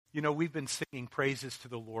You know, we've been singing praises to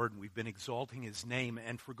the Lord, and we've been exalting his name,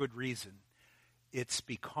 and for good reason. It's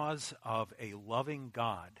because of a loving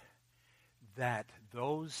God that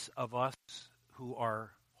those of us who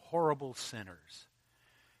are horrible sinners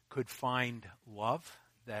could find love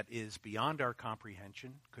that is beyond our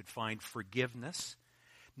comprehension, could find forgiveness,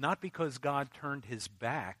 not because God turned his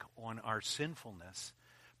back on our sinfulness,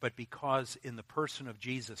 but because in the person of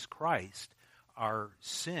Jesus Christ, our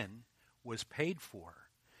sin was paid for,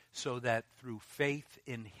 so that through faith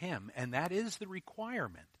in him, and that is the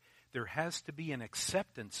requirement, there has to be an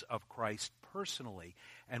acceptance of Christ personally.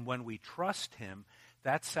 And when we trust him,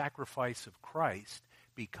 that sacrifice of Christ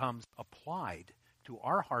becomes applied to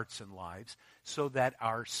our hearts and lives so that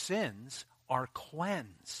our sins are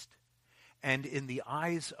cleansed. And in the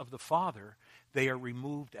eyes of the Father, they are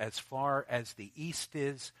removed as far as the east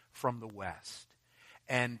is from the west.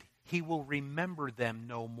 And he will remember them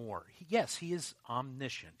no more. Yes, he is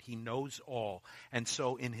omniscient. He knows all. And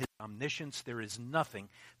so in his omniscience, there is nothing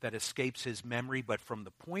that escapes his memory. But from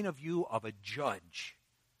the point of view of a judge,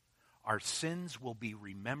 our sins will be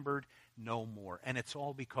remembered no more. And it's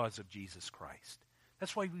all because of Jesus Christ.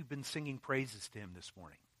 That's why we've been singing praises to him this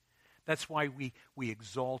morning. That's why we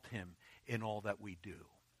exalt him in all that we do.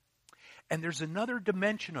 And there's another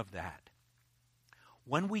dimension of that.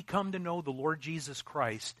 When we come to know the Lord Jesus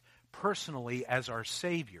Christ personally as our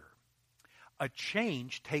Savior, a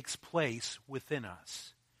change takes place within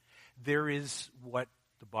us. There is what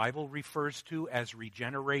the Bible refers to as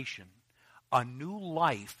regeneration, a new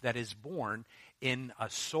life that is born in a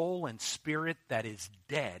soul and spirit that is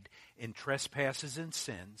dead in trespasses and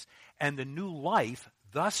sins, and the new life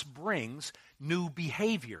thus brings new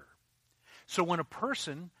behavior. So when a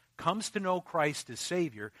person comes to know Christ as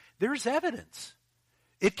Savior, there's evidence.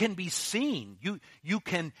 It can be seen. You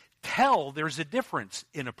can tell there's a difference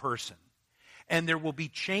in a person. And there will be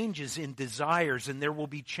changes in desires, and there will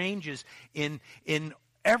be changes in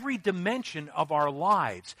every dimension of our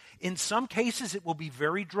lives. In some cases, it will be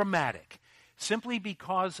very dramatic, simply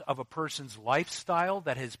because of a person's lifestyle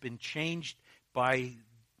that has been changed by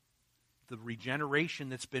the regeneration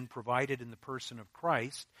that's been provided in the person of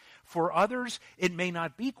Christ. For others, it may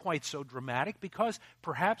not be quite so dramatic because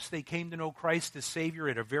perhaps they came to know Christ as Savior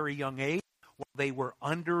at a very young age, while they were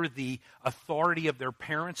under the authority of their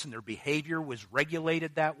parents and their behavior was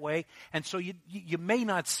regulated that way. And so you may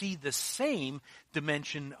not see the same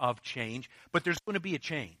dimension of change, but there's going to be a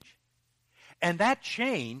change. And that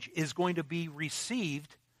change is going to be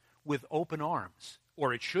received with open arms,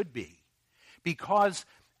 or it should be, because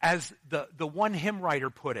as the one hymn writer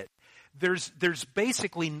put it, there's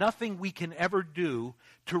basically nothing we can ever do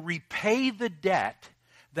to repay the debt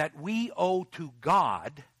that we owe to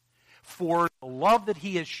God for the love that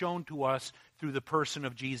he has shown to us through the person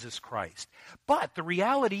of Jesus Christ. But the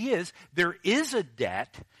reality is there is a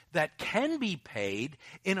debt that can be paid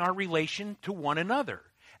in our relation to one another.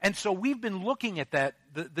 And so we've been looking at that,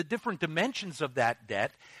 the different dimensions of that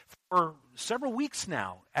debt for several weeks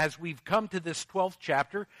now as we've come to this 12th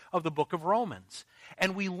chapter of the book of Romans.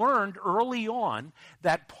 And we learned early on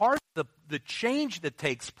that part of the change that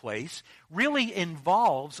takes place really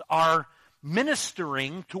involves our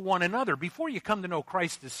ministering to one another. Before you come to know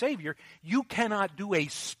Christ as Savior, you cannot do a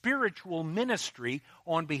spiritual ministry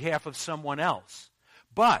on behalf of someone else.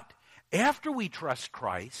 But after we trust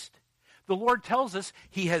Christ, the Lord tells us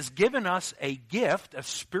he has given us a gift, a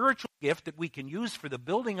spiritual gift that we can use for the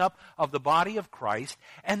building up of the body of Christ,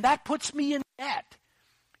 and that puts me in debt.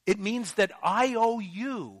 It means that I owe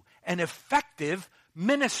you an effective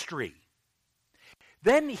ministry.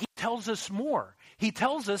 Then he tells us more. He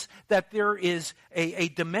tells us that there is a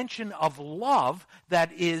dimension of love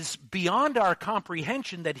that is beyond our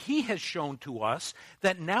comprehension that he has shown to us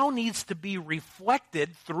that now needs to be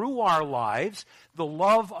reflected through our lives, the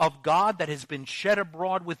love of God that has been shed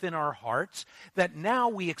abroad within our hearts, that now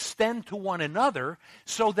we extend to one another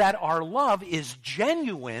so that our love is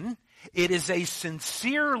genuine. It is a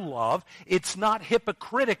sincere love. It's not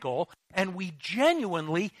hypocritical, and we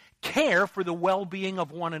genuinely care for the well-being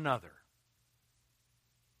of one another.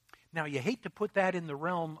 Now, you hate to put that in the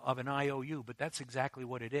realm of an I.O.U., but that's exactly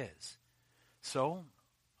what it is. So,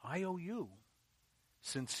 I.O.U.,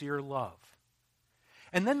 sincere love.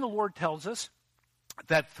 And then the Lord tells us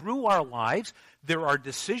that through our lives, there are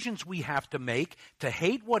decisions we have to make to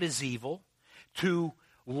hate what is evil, to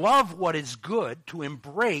love what is good, to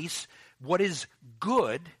embrace what is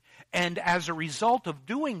good, and as a result of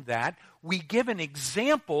doing that, we give an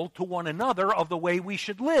example to one another of the way we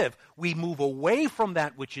should live. We move away from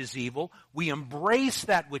that which is evil. We embrace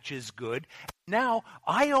that which is good. Now,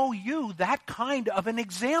 I owe you that kind of an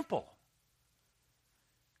example.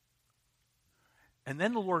 And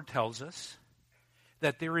then the Lord tells us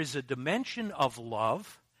that there is a dimension of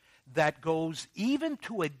love that goes even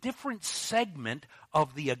to a different segment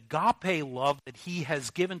of the agape love that he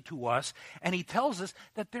has given to us. And he tells us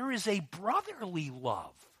that there is a brotherly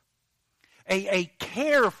love, a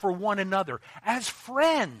care for one another as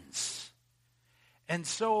friends. And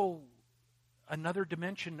so another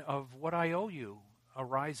dimension of what I owe you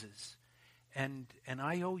arises. And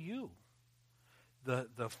I owe you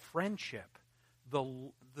the friendship,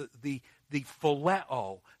 the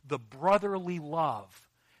phileo, the brotherly love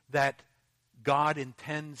that God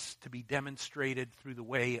intends to be demonstrated through the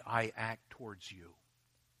way I act towards you.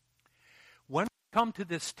 When we come to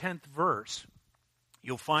this 10th verse,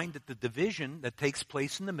 you'll find that the division that takes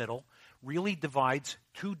place in the middle really divides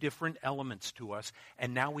two different elements to us.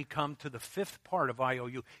 And now we come to the 5th part of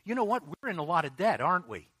I.O.U. You know what? We're in a lot of debt, aren't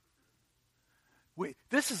we?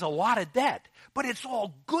 This is a lot of debt, but it's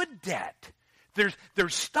all good debt.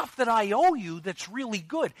 There's stuff that I owe you that's really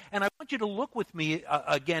good. And I want you to look with me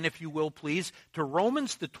again, if you will, please, to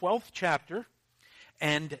Romans, the 12th chapter,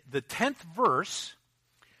 and the 10th verse,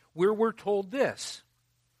 where we're told this.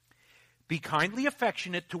 Be kindly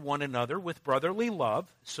affectionate to one another with brotherly love,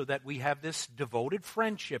 so that we have this devoted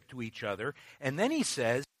friendship to each other. And then he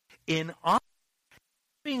says, in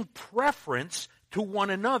giving preference to one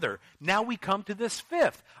another. Now we come to this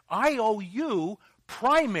 5th. I owe you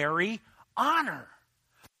primary honor.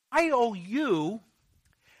 I owe you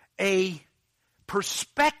a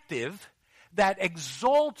perspective that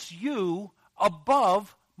exalts you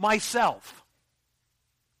above myself.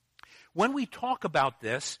 When we talk about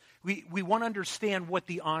this, we want to understand what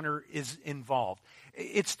the honor is involved.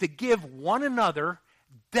 It's to give one another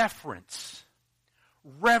deference,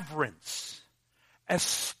 reverence,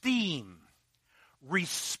 esteem,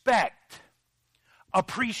 respect,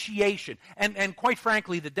 appreciation. And quite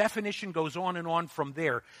frankly, the definition goes on and on from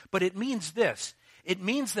there. But it means this. It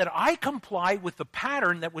means that I comply with the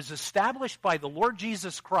pattern that was established by the Lord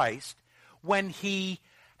Jesus Christ when he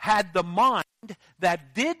had the mind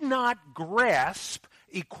that did not grasp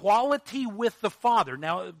equality with the Father.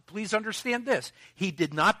 Now, please understand this. He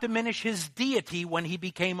did not diminish his deity when he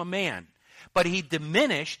became a man, but he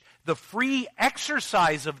diminished the free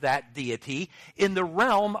exercise of that deity in the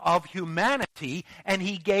realm of humanity, and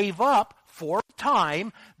he gave up for a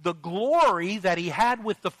time the glory that he had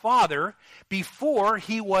with the Father before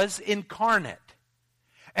he was incarnate.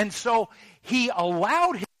 And so he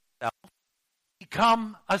allowed himself to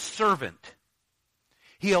become a servant.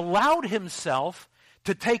 He allowed himself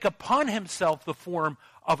to take upon himself the form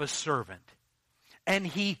of a servant. And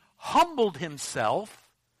he humbled himself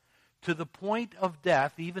to the point of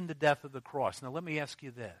death, even the death of the cross. Now let me ask you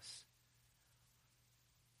this.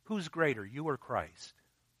 Who's greater, you or Christ?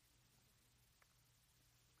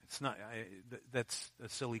 It's not. That's a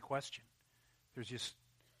silly question. There's just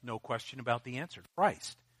no question about the answer.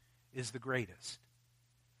 Christ is the greatest.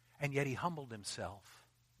 And yet he humbled himself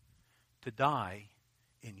to die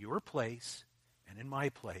in your place and in my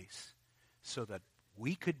place so that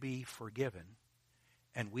we could be forgiven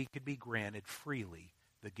and we could be granted freely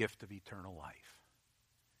the gift of eternal life.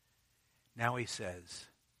 Now he says,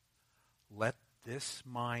 let this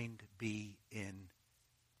mind be in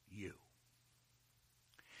you.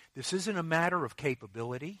 This isn't a matter of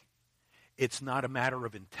capability. It's not a matter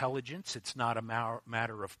of intelligence. It's not a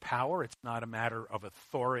matter of power. It's not a matter of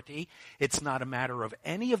authority. It's not a matter of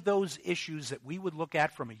any of those issues that we would look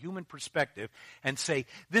at from a human perspective and say,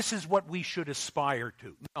 this is what we should aspire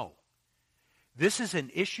to. No. This is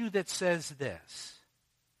an issue that says this.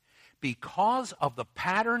 Because of the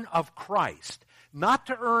pattern of Christ, not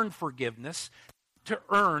to earn forgiveness, to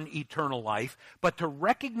earn eternal life, but to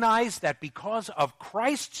recognize that because of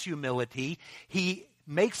Christ's humility, he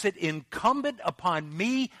makes it incumbent upon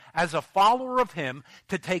me as a follower of him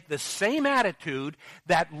to take the same attitude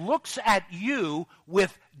that looks at you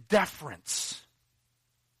with deference,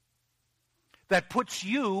 that puts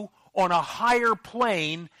you on a higher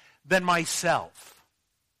plane than myself.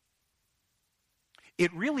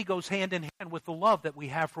 It really goes hand in hand with the love that we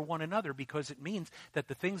have for one another, because it means that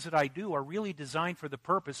the things that I do are really designed for the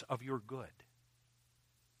purpose of your good.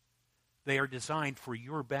 They are designed for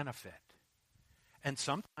your benefit. And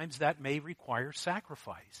sometimes that may require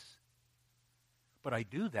sacrifice. But I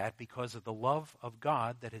do that because of the love of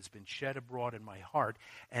God that has been shed abroad in my heart.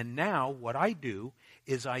 And now what I do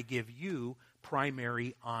is I give you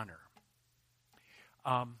primary honor.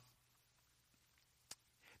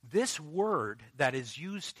 This word that is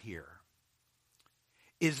used here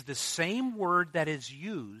is the same word that is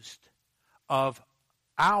used of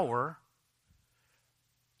our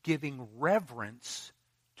giving reverence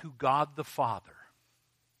to God the Father.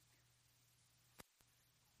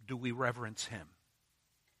 do we reverence him?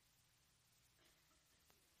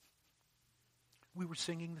 We were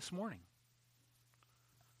singing this morning.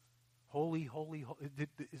 Holy, holy, holy.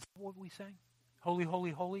 Is that what we sang? Holy,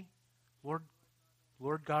 holy, holy,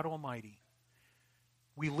 Lord God Almighty.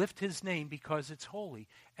 We lift his name because it's holy.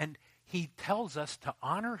 And he tells us to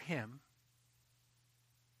honor him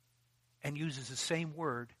and uses the same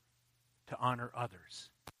word to honor others.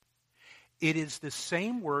 It is the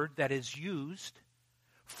same word that is used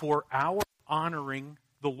for our honoring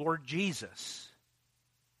the Lord Jesus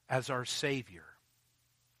as our Savior.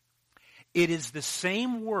 It is the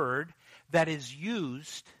same word that is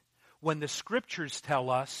used when the Scriptures tell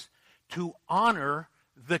us to honor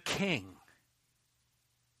the King.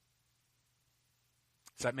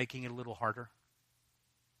 Is that making it a little harder?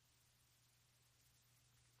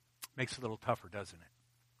 Makes it a little tougher, doesn't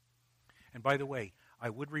it? And by the way, I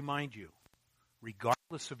would remind you,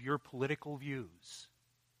 regardless of your political views,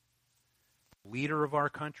 the leader of our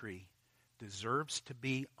country deserves to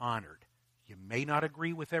be honored. You may not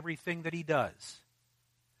agree with everything that he does,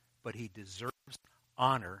 but he deserves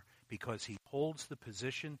honor because he holds the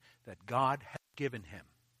position that God has given him.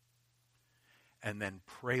 And then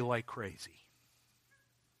pray like crazy.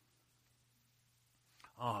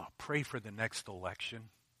 Oh, pray for the next election.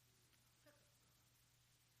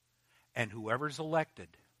 And whoever's elected,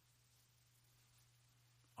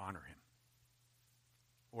 honor him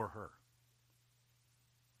or her.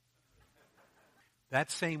 That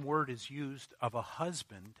same word is used of a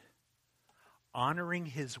husband honoring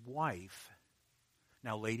his wife.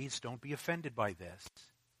 Now, ladies, don't be offended by this.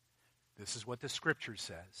 This is what the Scripture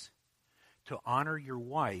says. To honor your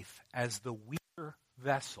wife as the weaker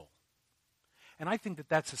vessel. And I think that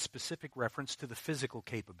that's a specific reference to the physical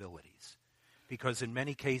capabilities. Because in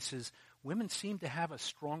many cases, women seem to have a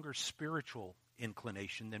stronger spiritual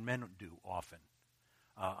inclination than men do often.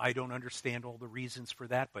 I don't understand all the reasons for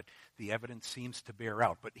that, but the evidence seems to bear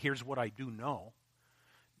out. But here's what I do know.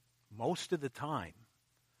 Most of the time,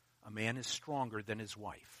 a man is stronger than his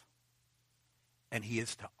wife. And he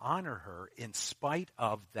is to honor her in spite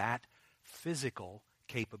of that physical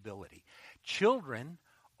capability. Children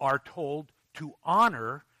are told to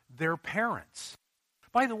honor their parents.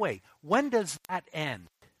 By the way, when does that end?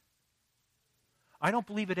 I don't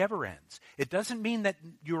believe it ever ends. It doesn't mean that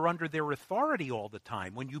you're under their authority all the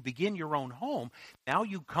time. When you begin your own home, now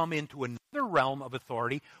you come into another realm of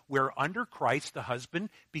authority where under Christ the husband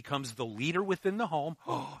becomes the leader within the home.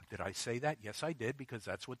 Oh, did I say that? Yes, I did, because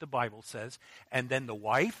that's what the Bible says. And then the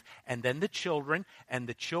wife, and then the children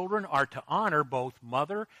are to honor both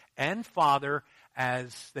mother and father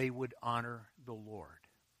as they would honor the Lord.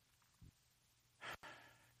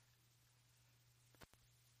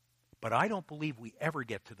 But I don't believe we ever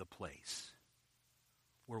get to the place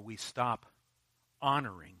where we stop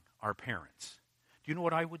honoring our parents. Do you know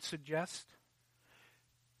what I would suggest?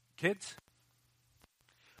 Kids,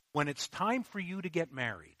 when it's time for you to get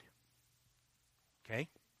married, okay,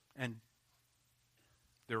 and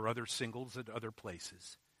there are other singles at other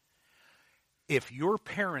places, if your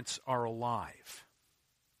parents are alive,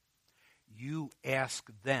 you ask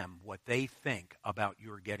them what they think about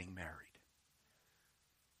your getting married.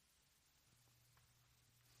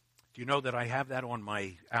 Do you know that I have that on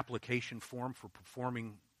my application form for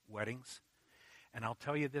performing weddings? And I'll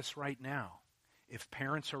tell you this right now. If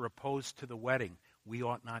parents are opposed to the wedding, we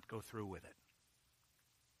ought not go through with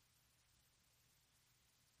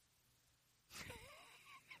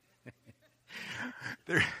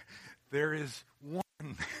it. There is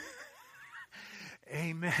one.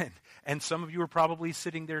 Amen. And some of you are probably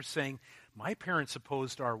sitting there saying, my parents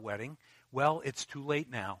opposed our wedding. Well, it's too late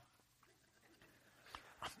now.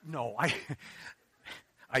 No,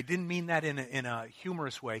 I didn't mean that in a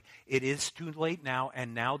humorous way. It is too late now,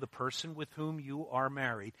 and now the person with whom you are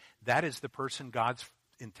married, that is the person God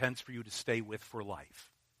intends for you to stay with for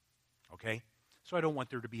life. Okay? So I don't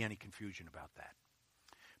want there to be any confusion about that.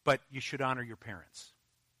 But you should honor your parents.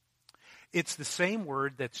 It's the same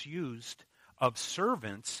word that's used of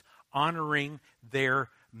servants honoring their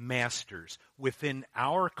masters. Within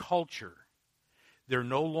our culture, there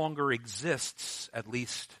no longer exists, at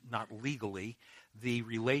least not legally, the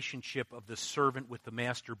relationship of the servant with the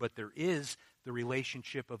master, but there is the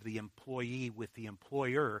relationship of the employee with the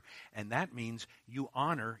employer, and that means you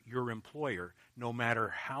honor your employer no matter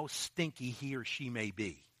how stinky he or she may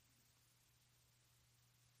be.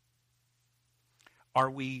 Are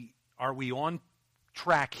we on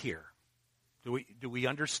track here? Do we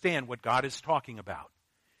understand what God is talking about?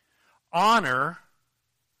 Honor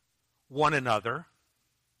one another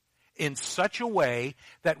in such a way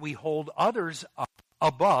that we hold others up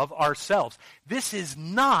above ourselves. This is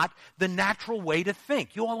not the natural way to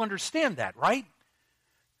think. You all understand that, right?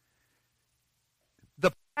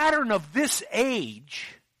 The pattern of this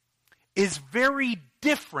age is very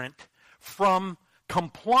different from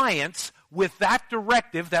compliance with that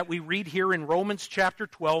directive that we read here in Romans chapter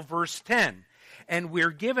 12, verse 10. And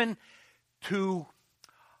we're given to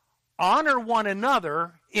honor one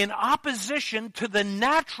another in opposition to the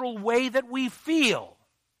natural way that we feel.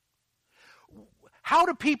 How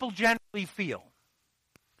do people generally feel?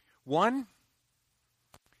 One,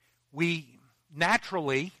 we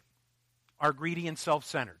naturally are greedy and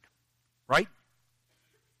self-centered, right?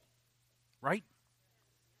 Right?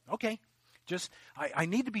 Okay. I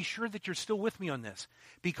need to be sure that you're still with me on this,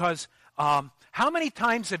 because how many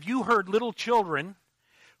times have you heard little children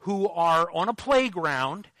who are on a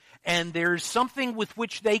playground and there's something with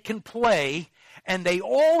which they can play and they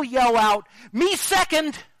all yell out, "Me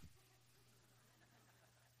second"?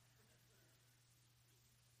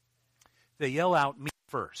 They yell out, "Me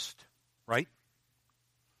first," right?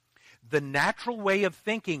 The natural way of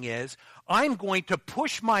thinking is, I'm going to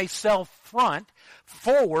push myself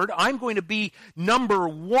forward. I'm going to be number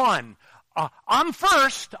one. I'm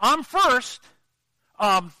first.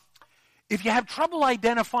 If you have trouble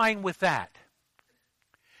identifying with that,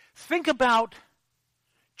 think about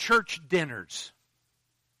church dinners.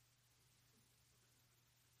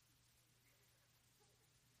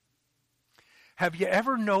 Have you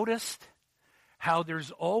ever noticed how there's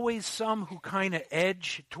always some who kind of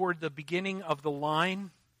edge toward the beginning of the line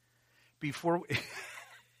before...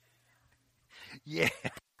 Yeah,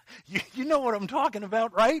 you know what I'm talking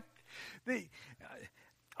about, right?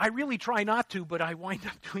 I really try not to, but I wind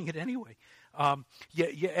up doing it anyway.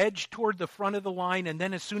 You edge toward the front of the line, and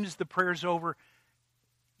then as soon as the prayer's over,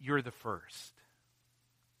 you're the first.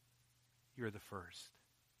 You're the first.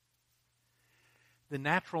 The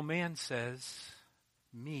natural man says,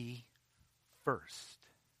 "Me first."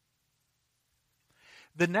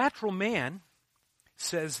 The natural man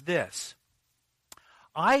says this: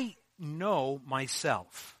 I know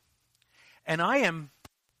myself, and I am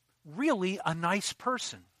really a nice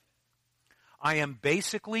person. I am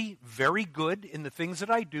basically very good in the things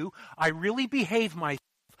that I do. I really behave myself.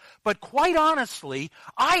 But quite honestly,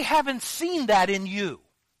 I haven't seen that in you.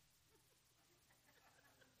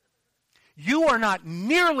 You are not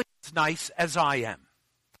nearly as nice as I am.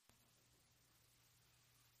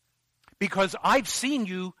 Because I've seen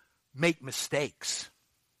you make mistakes.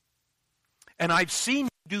 And I've seen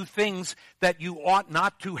you do things that you ought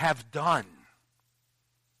not to have done.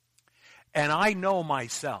 And I know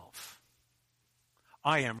myself.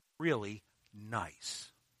 I am really nice.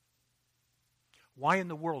 Why in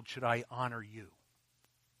the world should I honor you?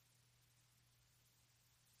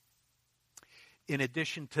 In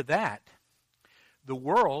addition to that, the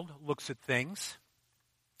world looks at things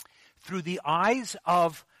through the eyes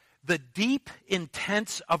of the deep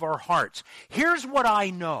intents of our hearts. Here's what I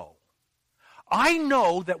know. I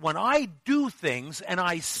know that when I do things and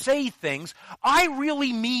I say things, I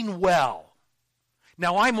really mean well.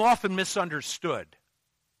 Now, I'm often misunderstood.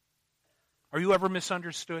 Are you ever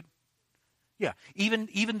misunderstood? Yeah,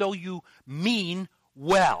 even though you mean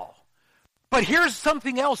well. But here's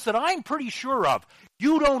something else that I'm pretty sure of.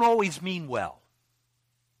 You don't always mean well.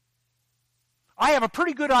 I have a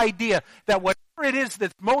pretty good idea that whatever it is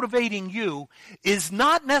that's motivating you is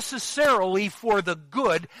not necessarily for the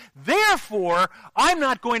good. Therefore, I'm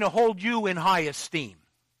not going to hold you in high esteem.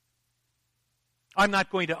 I'm not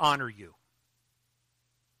going to honor you.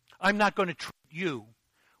 I'm not going to treat you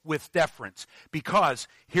with deference, because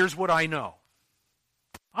here's what I know.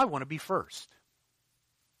 I want to be first.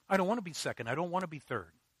 I don't want to be second. I don't want to be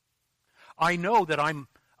third. I know that I'm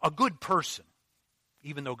a good person,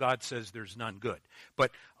 even though God says there's none good. But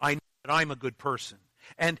I know that I'm a good person.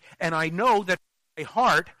 And I know that in my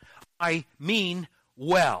heart I mean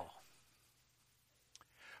well.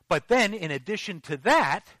 But then, in addition to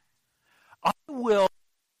that, I will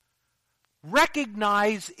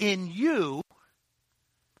recognize in you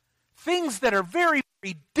things that are very,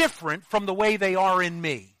 very different from the way they are in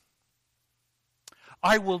me.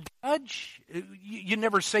 I will judge, you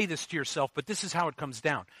never say this to yourself, but this is how it comes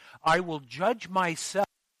down. I will judge myself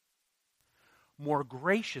more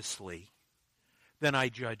graciously than I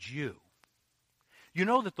judge you. You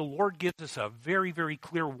know that the Lord gives us a very, very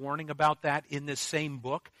clear warning about that in this same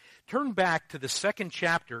book. Turn back to the 2nd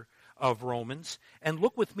chapter of Romans and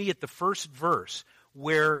look with me at the first verse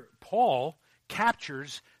where Paul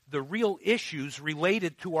captures the real issues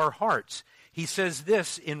related to our hearts. He says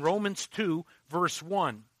this in Romans 2, verse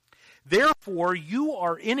 1. Therefore you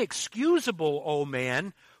are inexcusable, O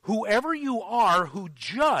man, whoever you are who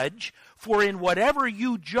judge, for in whatever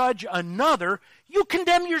you judge another, you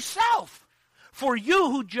condemn yourself. For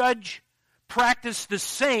you who judge practice the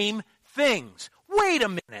same things. Wait a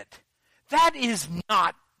minute. That is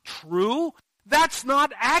not true. That's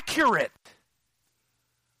not accurate.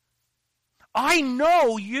 I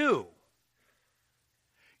know you.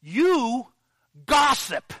 You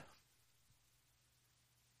gossip.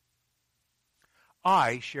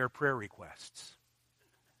 I share prayer requests.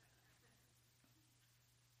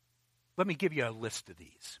 Let me give you a list of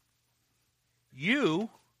these. You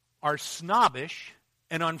are snobbish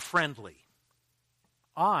and unfriendly.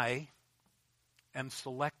 I am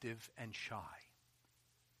selective and shy.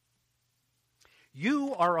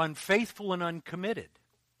 You are unfaithful and uncommitted.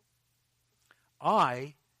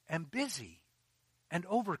 I am busy and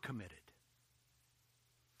overcommitted.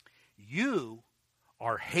 You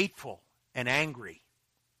are hateful and angry.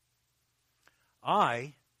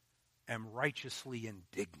 I am righteously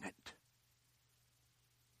indignant.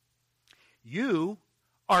 You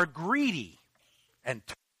are greedy and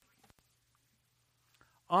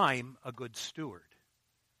I'm a good steward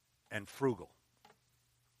and frugal.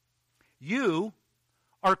 You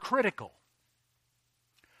are critical.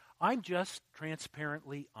 I'm just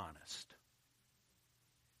transparently honest.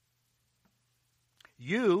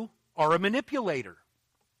 You are a manipulator.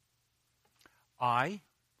 I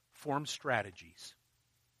form strategies.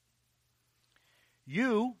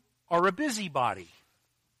 You are a busybody.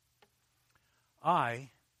 I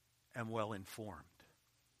am well informed.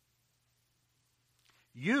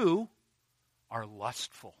 You are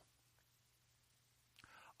lustful.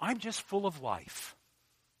 I'm just full of life.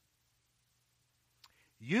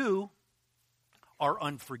 You are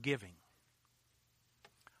unforgiving.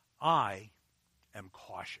 I am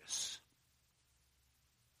cautious.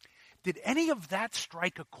 Did any of that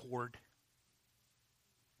strike a chord?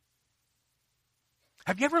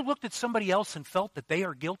 Have you ever looked at somebody else and felt that they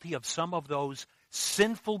are guilty of some of those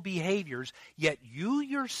sinful behaviors, yet you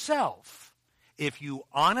yourself, if you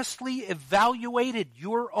honestly evaluated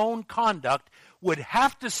your own conduct, would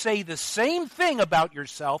have to say the same thing about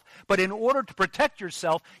yourself, but in order to protect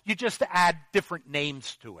yourself, you just add different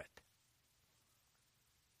names to it?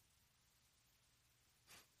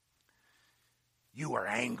 You are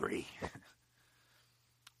angry.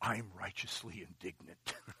 I'm righteously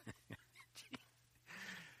indignant.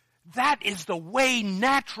 That is the way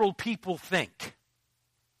natural people think.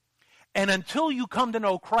 And until you come to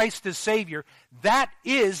know Christ as Savior, that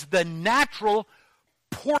is the natural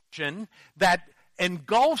portion that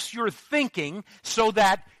engulfs your thinking so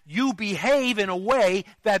that you behave in a way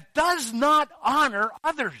that does not honor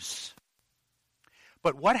others.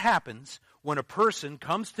 But what happens when a person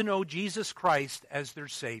comes to know Jesus Christ as their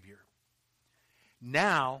Savior?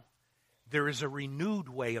 Now, there is a renewed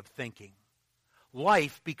way of thinking.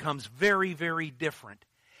 Life becomes very, very different.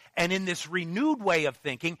 And in this renewed way of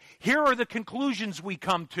thinking, here are the conclusions we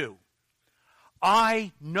come to.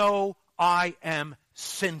 I know I am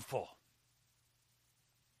sinful.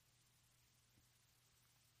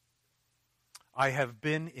 I have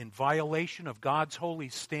been in violation of God's holy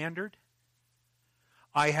standard.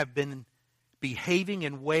 I have been behaving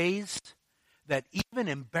in ways that even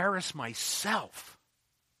embarrass myself.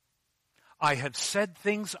 I have said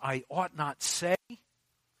things I ought not say.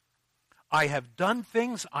 I have done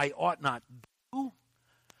things I ought not do.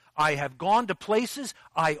 I have gone to places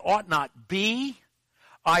I ought not be.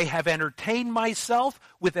 I have entertained myself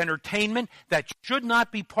with entertainment that should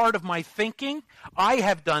not be part of my thinking. I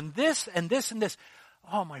have done this and this and this.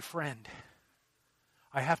 Oh, my friend,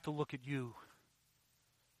 I have to look at you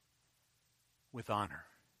with honor,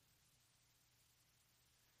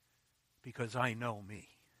 because I know me.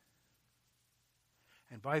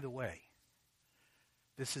 And by the way,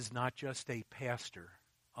 this is not just a pastor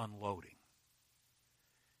unloading.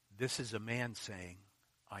 This is a man saying,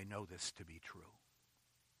 I know this to be true.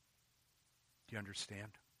 Do you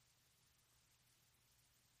understand?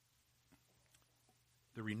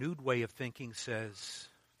 The renewed way of thinking says,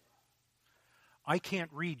 I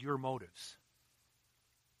can't read your motives.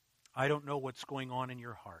 I don't know what's going on in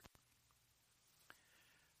your heart.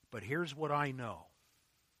 But here's what I know.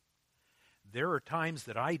 There are times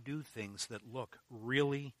that I do things that look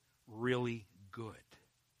really, really good.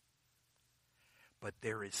 But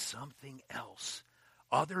there is something else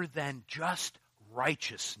other than just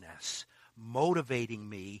righteousness motivating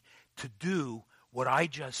me to do what I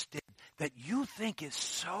just did that you think is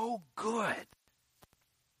so good.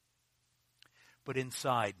 But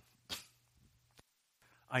inside,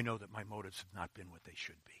 I know that my motives have not been what they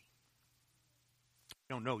should be.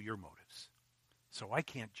 I don't know your motives, so I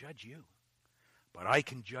can't judge you. but I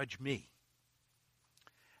can judge me.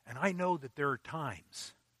 And I know that there are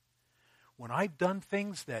times when I've done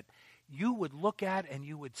things that you would look at and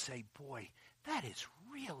you would say, boy, that is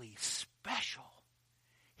really special.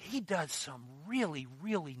 He does some really,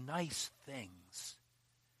 really nice things.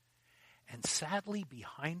 And sadly,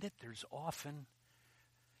 behind it, there's often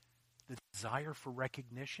the desire for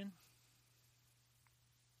recognition,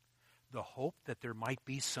 the hope that there might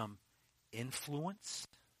be some influence.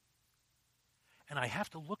 And I have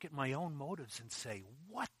to look at my own motives and say,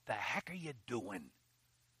 what the heck are you doing?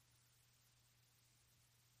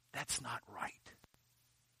 That's not right.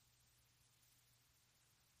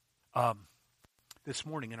 This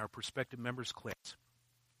morning in our prospective members class,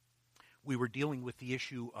 we were dealing with the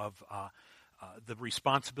issue of the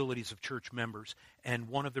responsibilities of church members, and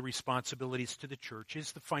one of the responsibilities to the church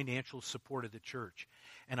is the financial support of the church.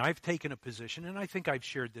 And I've taken a position, and I think I've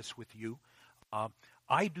shared this with you.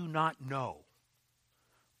 I do not know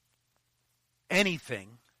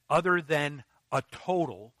anything other than a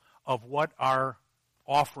total of what our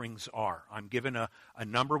offerings are. I'm given a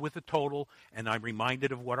number with a total, and I'm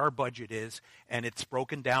reminded of what our budget is, and it's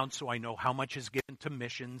broken down so I know how much is given to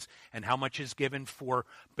missions and how much is given for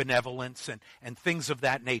benevolence and things of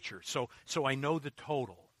that nature. So I know the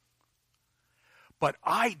total. But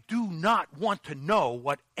I do not want to know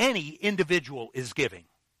what any individual is giving.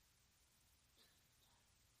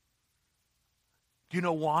 Do you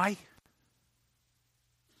know why?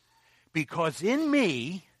 Because in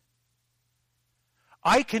me,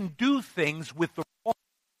 I can do things with the wrong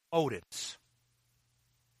motives.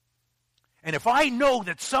 And if I know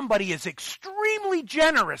that somebody is extremely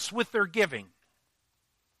generous with their giving,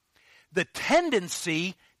 the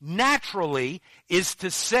tendency naturally is to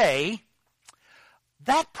say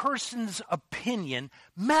that person's opinion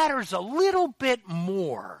matters a little bit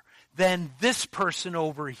more than this person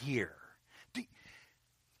over here.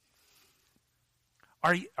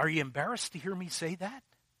 Are you embarrassed to hear me say that?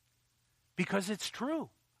 Because it's true.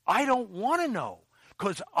 I don't want to know.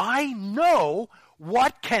 Because I know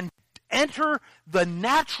what can enter the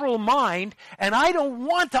natural mind, and I don't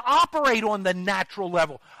want to operate on the natural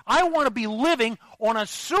level. I want to be living on a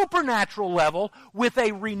supernatural level with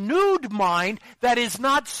a renewed mind that is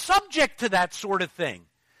not subject to that sort of thing.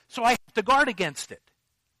 So I have to guard against it.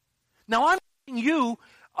 Now I'm giving you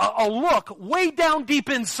a look way down deep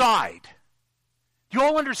inside. Do you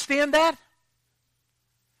all understand that?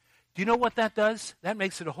 Do you know what that does? That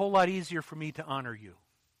makes it a whole lot easier for me to honor you.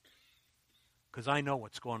 Because I know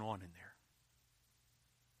what's going on in there.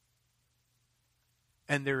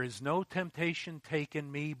 And there is no temptation taken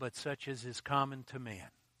me but such as is common to man.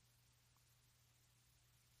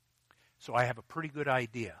 So I have a pretty good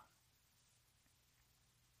idea.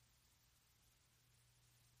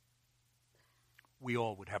 We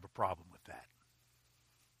all would have a problem with that.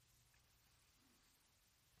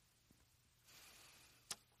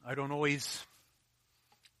 I don't always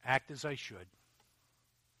act as I should.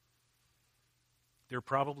 There are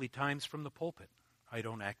probably times from the pulpit I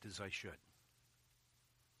don't act as I should.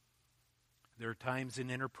 There are times in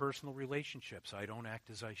interpersonal relationships I don't act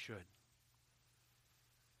as I should.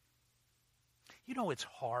 You know, it's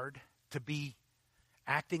hard to be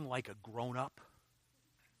acting like a grown-up.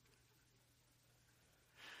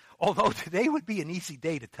 Although today would be an easy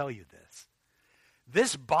day to tell you this.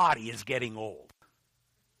 This body is getting old.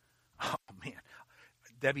 Oh, man.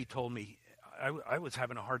 Debbie told me I was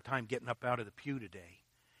having a hard time getting up out of the pew today.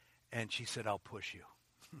 And she said, I'll push you.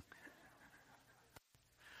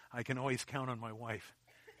 I can always count on my wife.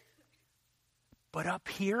 But up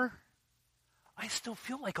here, I still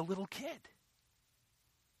feel like a little kid.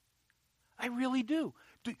 I really do.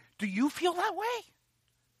 Do you feel that way?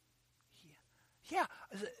 Yeah.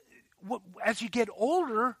 As you get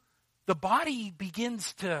older, the body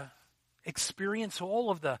begins to experience all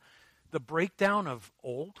of the breakdown of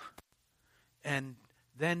old, and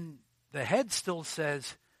then the head still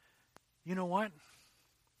says, you know what?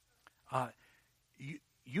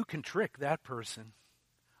 You can trick that person.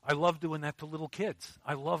 I love doing that to little kids.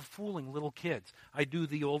 I love fooling little kids. I do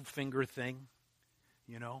the old finger thing,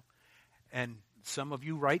 you know. And some of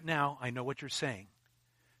you right now, I know what you're saying.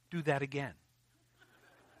 Do that again.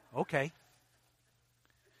 Okay.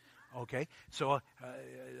 So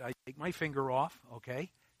I take my finger off, okay.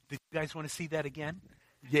 Did you guys want to see that again?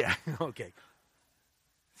 Yeah, okay.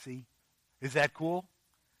 See? Is that cool?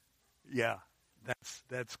 Yeah,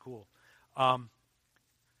 that's cool.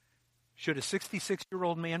 Should a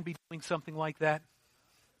 66-year-old man be doing something like that?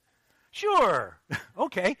 Sure.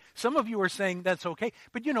 Okay. Some of you are saying that's okay.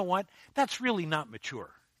 But you know what? That's really not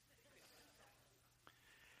mature.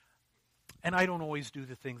 And I don't always do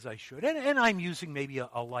the things I should. And I'm using maybe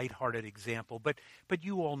a lighthearted example, but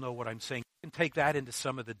you all know what I'm saying. You can take that into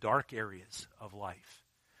some of the dark areas of life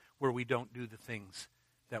where we don't do the things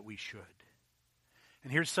that we should.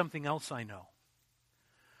 And here's something else I know.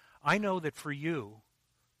 I know that for you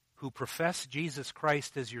who profess Jesus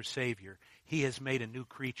Christ as your Savior, He has made a new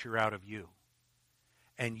creature out of you.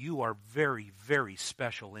 And you are very, very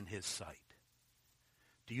special in His sight.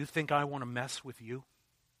 Do you think I want to mess with you?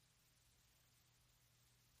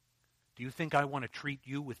 Do you think I want to treat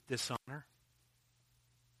you with dishonor?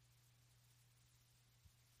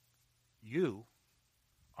 You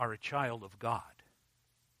are a child of God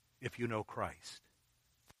if you know Christ.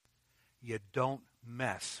 You don't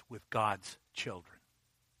mess with God's children.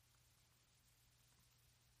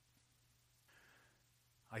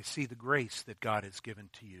 I see the grace that God has given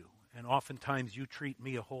to you, and oftentimes you treat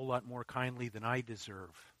me a whole lot more kindly than I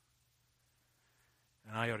deserve.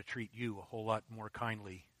 And I ought to treat you a whole lot more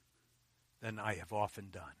kindly than I have often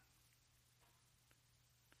done.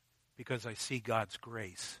 Because I see God's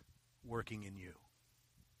grace working in you.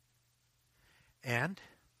 And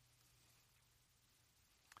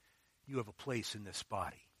you have a place in this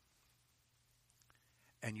body.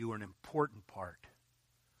 And you are an important part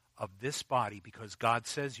of this body because God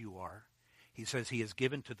says you are. He says He has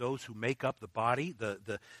given to those who make up the body,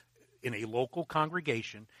 in a local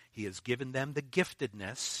congregation, He has given them the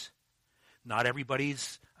giftedness. Not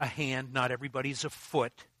everybody's a hand, not everybody's a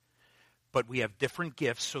foot, but we have different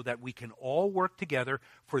gifts so that we can all work together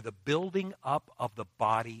for the building up of the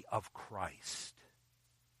body of Christ.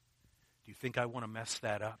 Do you think I want to mess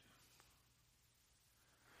that up?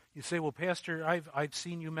 You say, well, Pastor, I've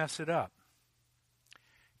seen you mess it up.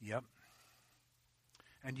 Yep.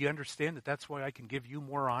 And do you understand that that's why I can give you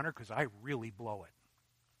more honor? Because I really blow it.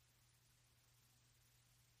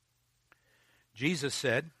 Jesus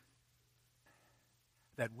said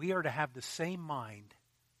that we are to have the same mind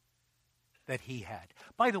that He had.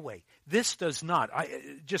 By the way, this does not,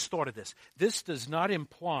 I just thought of this does not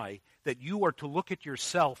imply that you are to look at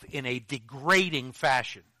yourself in a degrading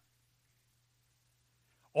fashion.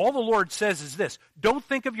 All the Lord says is this: don't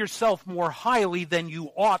think of yourself more highly than you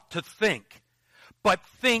ought to think, but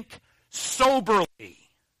think soberly.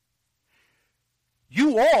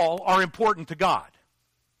 You all are important to God.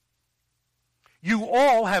 You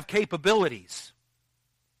all have capabilities.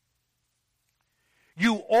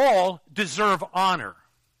 You all deserve honor.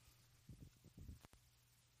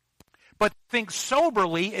 But think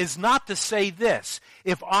soberly is not to say this: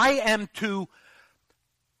 if I am to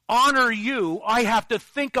honor you, I have to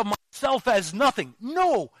think of myself as nothing.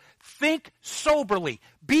 No, think soberly.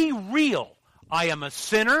 Be real. I am a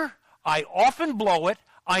sinner. I often blow it.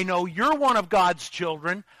 I know you're one of God's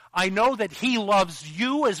children. I know that He loves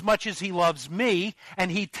you as much as He loves me,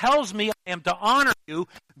 and He tells me I am to honor you.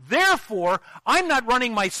 Therefore, I'm not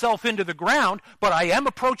running myself into the ground, but I am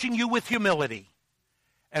approaching you with humility.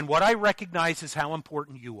 And what I recognize is how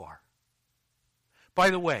important you are. By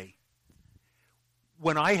the way,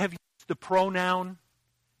 when I have used the pronoun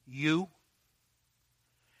you,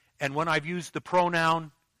 and when I've used the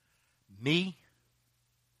pronoun me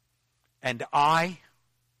and I,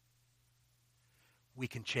 we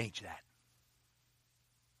can change that.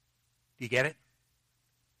 Do you get it?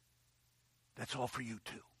 That's all for you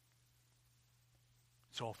too.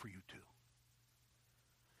 It's all for you too.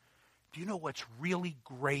 Do you know what's really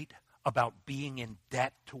great about being in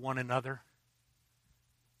debt to one another?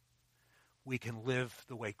 We can live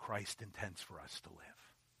the way Christ intends for us to live.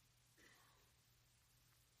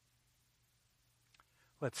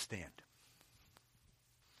 Let's stand.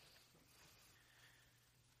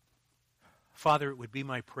 Father, it would be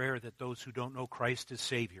my prayer that those who don't know Christ as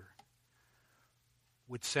Savior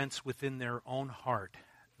would sense within their own heart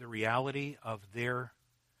the reality of their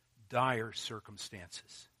dire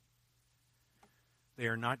circumstances. They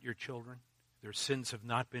are not your children. Their sins have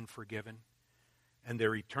not been forgiven. And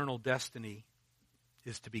their eternal destiny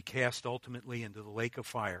is to be cast ultimately into the lake of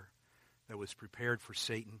fire that was prepared for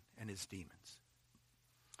Satan and his demons.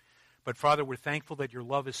 But Father, we're thankful that your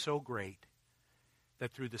love is so great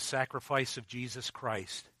that through the sacrifice of Jesus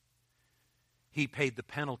Christ, He paid the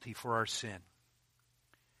penalty for our sin.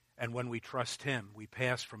 And when we trust Him, we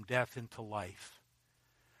pass from death into life.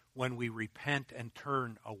 When we repent and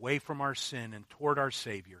turn away from our sin and toward our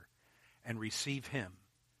Savior and receive Him,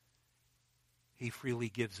 He freely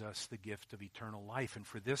gives us the gift of eternal life. And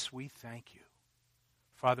for this, we thank you.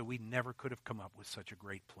 Father, we never could have come up with such a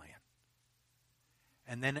great plan.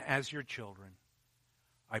 And then as your children,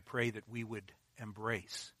 I pray that we would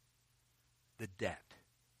embrace the debt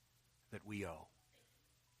that we owe.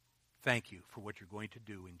 thank you for what you're going to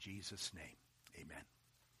do in Jesus' name. Amen.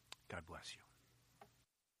 God bless you.